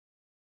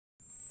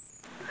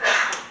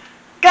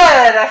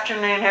Good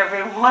afternoon,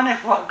 everyone,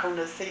 and welcome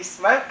to Sea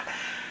Smoke.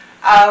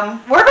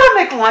 We're going to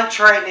make lunch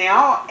right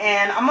now,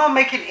 and I'm going to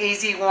make an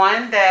easy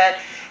one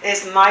that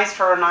is nice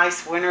for a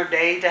nice winter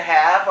day to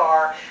have,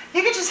 or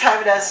you can just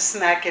have it as a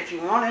snack if you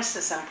want. It's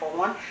a simple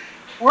one.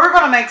 We're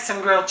going to make some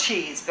grilled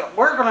cheese, but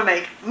we're going to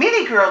make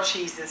mini grilled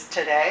cheeses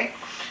today.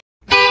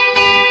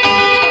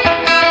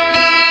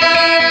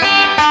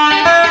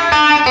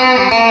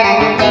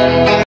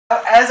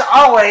 As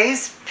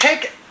always,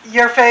 pick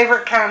your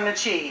favorite kind of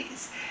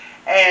cheese.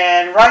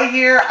 And right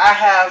here I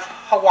have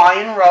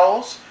Hawaiian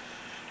rolls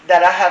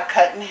that I have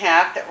cut in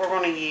half that we're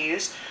going to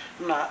use.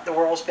 I'm not the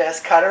world's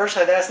best cutter,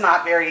 so that's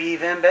not very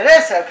even, but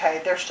it's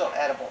okay. They're still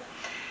edible.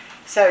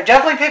 So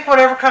definitely pick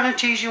whatever kind of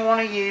cheese you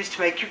want to use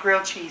to make your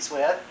grilled cheese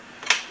with.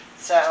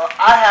 So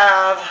I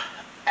have,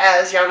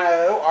 as y'all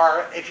know,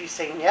 or if you've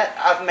seen yet,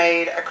 I've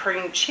made a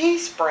cream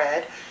cheese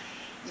spread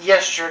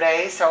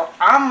yesterday. So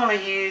I'm going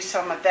to use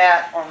some of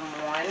that on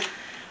one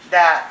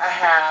that I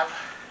have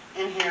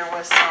in here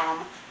with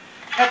some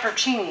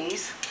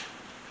pepperoncinis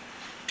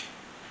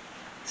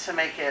to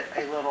make it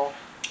a little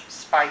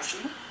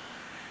spicy.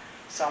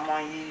 So I'm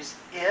going to use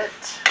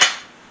it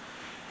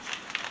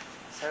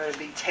so it'll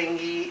be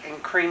tangy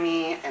and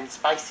creamy and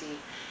spicy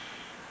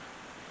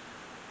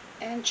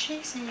and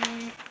cheesy.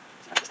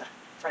 So just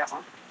spread out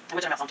some, and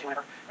which I'm out some too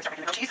whenever we start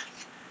making the grilled cheese.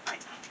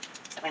 Alright,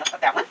 definitely up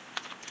that one.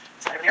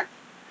 Slide over here.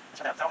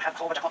 So that'll have a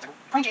whole bunch of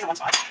cream cheese in one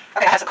spot.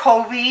 Okay, it has a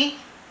Colby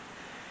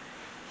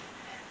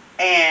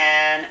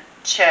and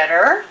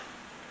cheddar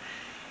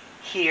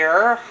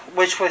here,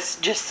 which was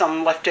just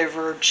some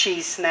leftover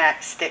cheese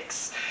snack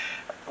sticks.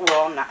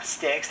 Well, not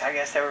sticks, I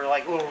guess they were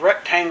like little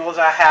rectangles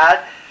I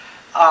had.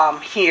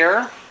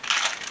 Here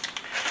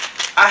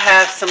I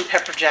have some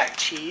pepper jack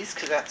cheese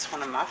because that's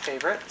one of my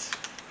favorites.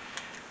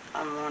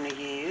 I'm going to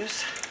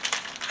use.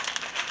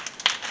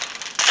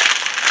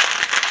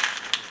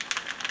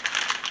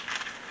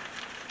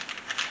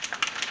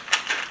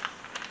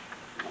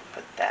 We'll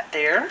put that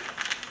there.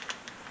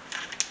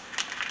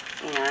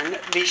 And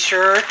be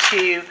sure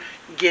to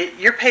get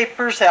your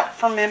papers out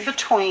from in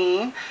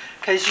between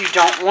because you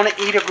don't want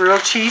to eat a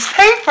grilled cheese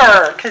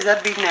paper because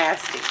that'd be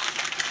nasty.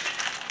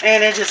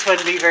 And it just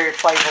wouldn't be very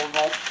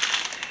flavorful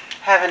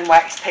having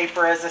wax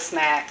paper as a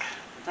snack.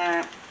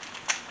 Alright,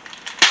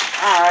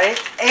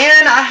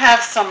 and I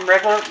have some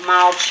regular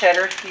mild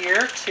cheddar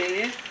here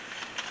too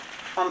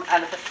from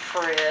out of the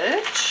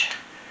fridge.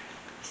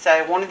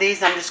 So one of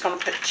these I'm just going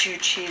to put 2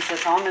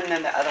 cheeses on, and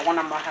then the other one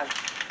I'm going to have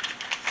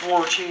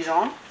 4 cheese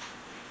on.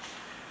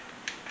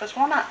 Because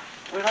why not?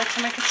 We like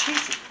to make it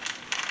cheesy.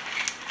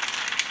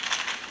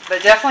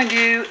 But definitely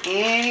do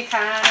any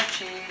kind of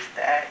cheese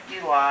that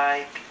you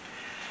like.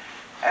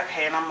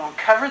 Okay, and I'm going to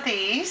cover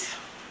these.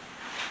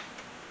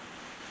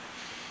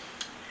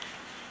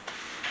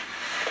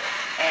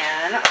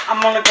 And I'm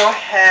going to go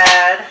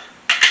ahead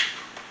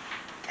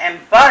and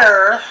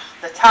butter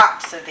the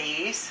tops of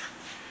these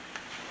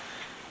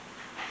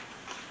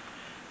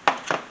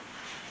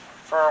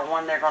for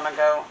when they're going to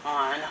go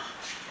on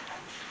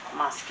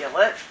my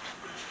skillet.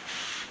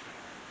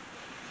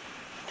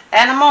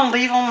 And I'm going to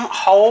leave them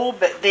whole,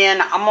 but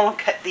then I'm going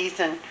to cut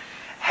these in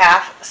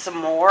half some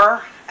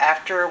more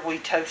after we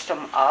toast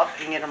them up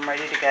and get them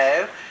ready to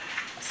go.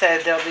 So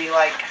they'll be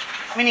like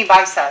mini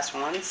bite-sized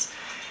ones.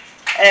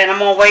 And I'm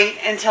going to wait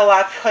until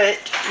I put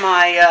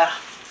my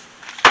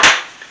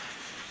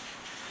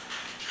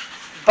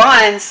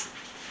buns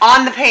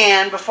on the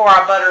pan before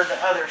I butter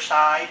the other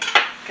side.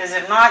 Because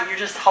if not, you're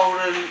just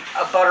holding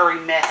a buttery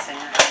mess in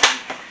your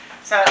hand.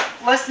 So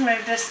let's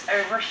move this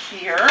over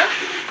here.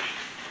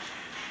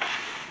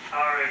 I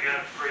already got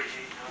it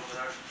preheating over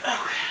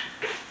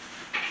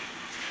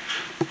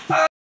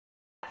there.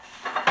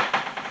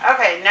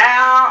 Okay,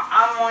 now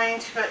I'm going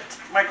to put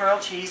my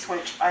grilled cheese,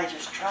 which I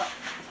just dropped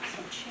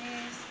some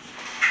cheese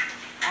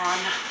on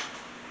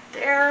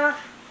there.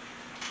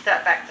 Put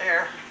that back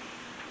there.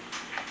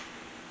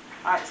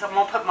 Alright, so I'm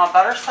going to put my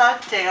butter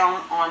side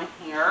down on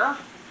here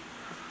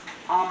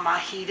on my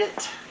heated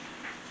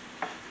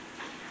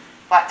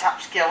flat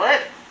top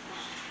skillet.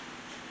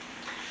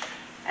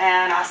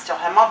 And I still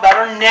have my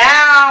butter.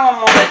 Now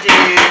I'm going to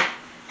do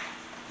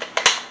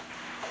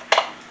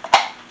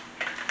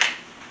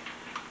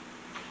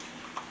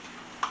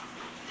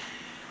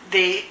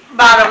the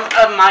bottom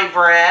of my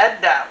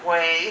bread. That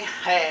way,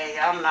 hey,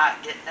 I'm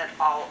not getting it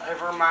all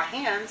over my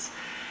hands.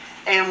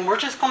 And we're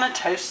just going to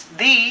toast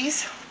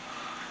these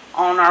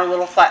on our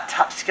little flat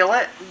top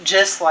skillet,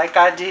 just like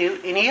I do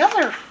any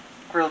other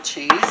grilled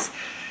cheese.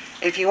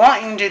 If you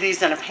want, you can do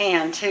these in a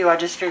pan too. I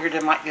just figured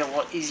it might be a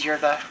little easier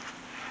to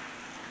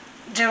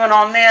do it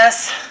on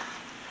this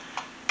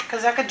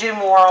because I could do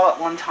more all at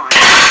one time.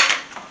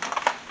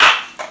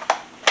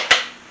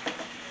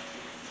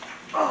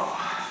 Oh.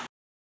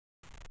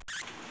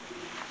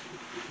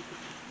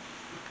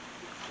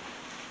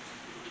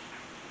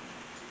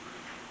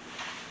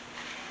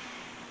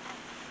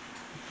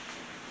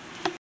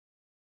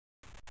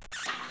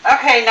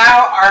 Okay,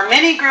 now our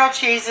mini grilled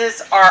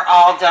cheeses are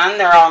all done.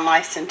 They're all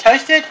nice and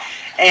toasted,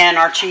 and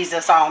our cheese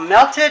is all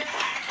melted.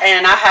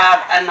 And I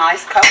have a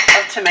nice cup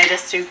of tomato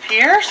soup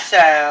here.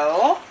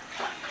 So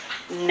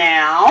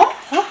now,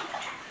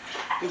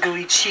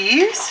 gooey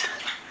cheese.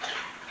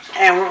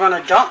 And we're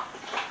going to dump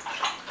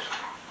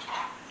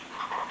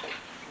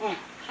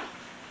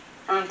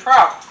on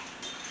top.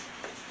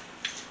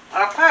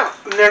 Okay,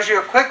 and there's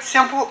your quick,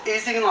 simple,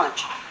 easy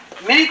lunch.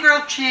 Mini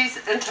grilled cheese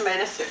and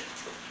tomato soup.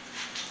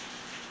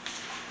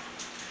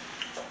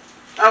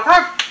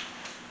 Okay,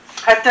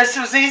 hope this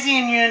was easy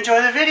and you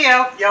enjoy the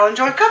video. Y'all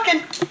enjoy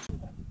cooking.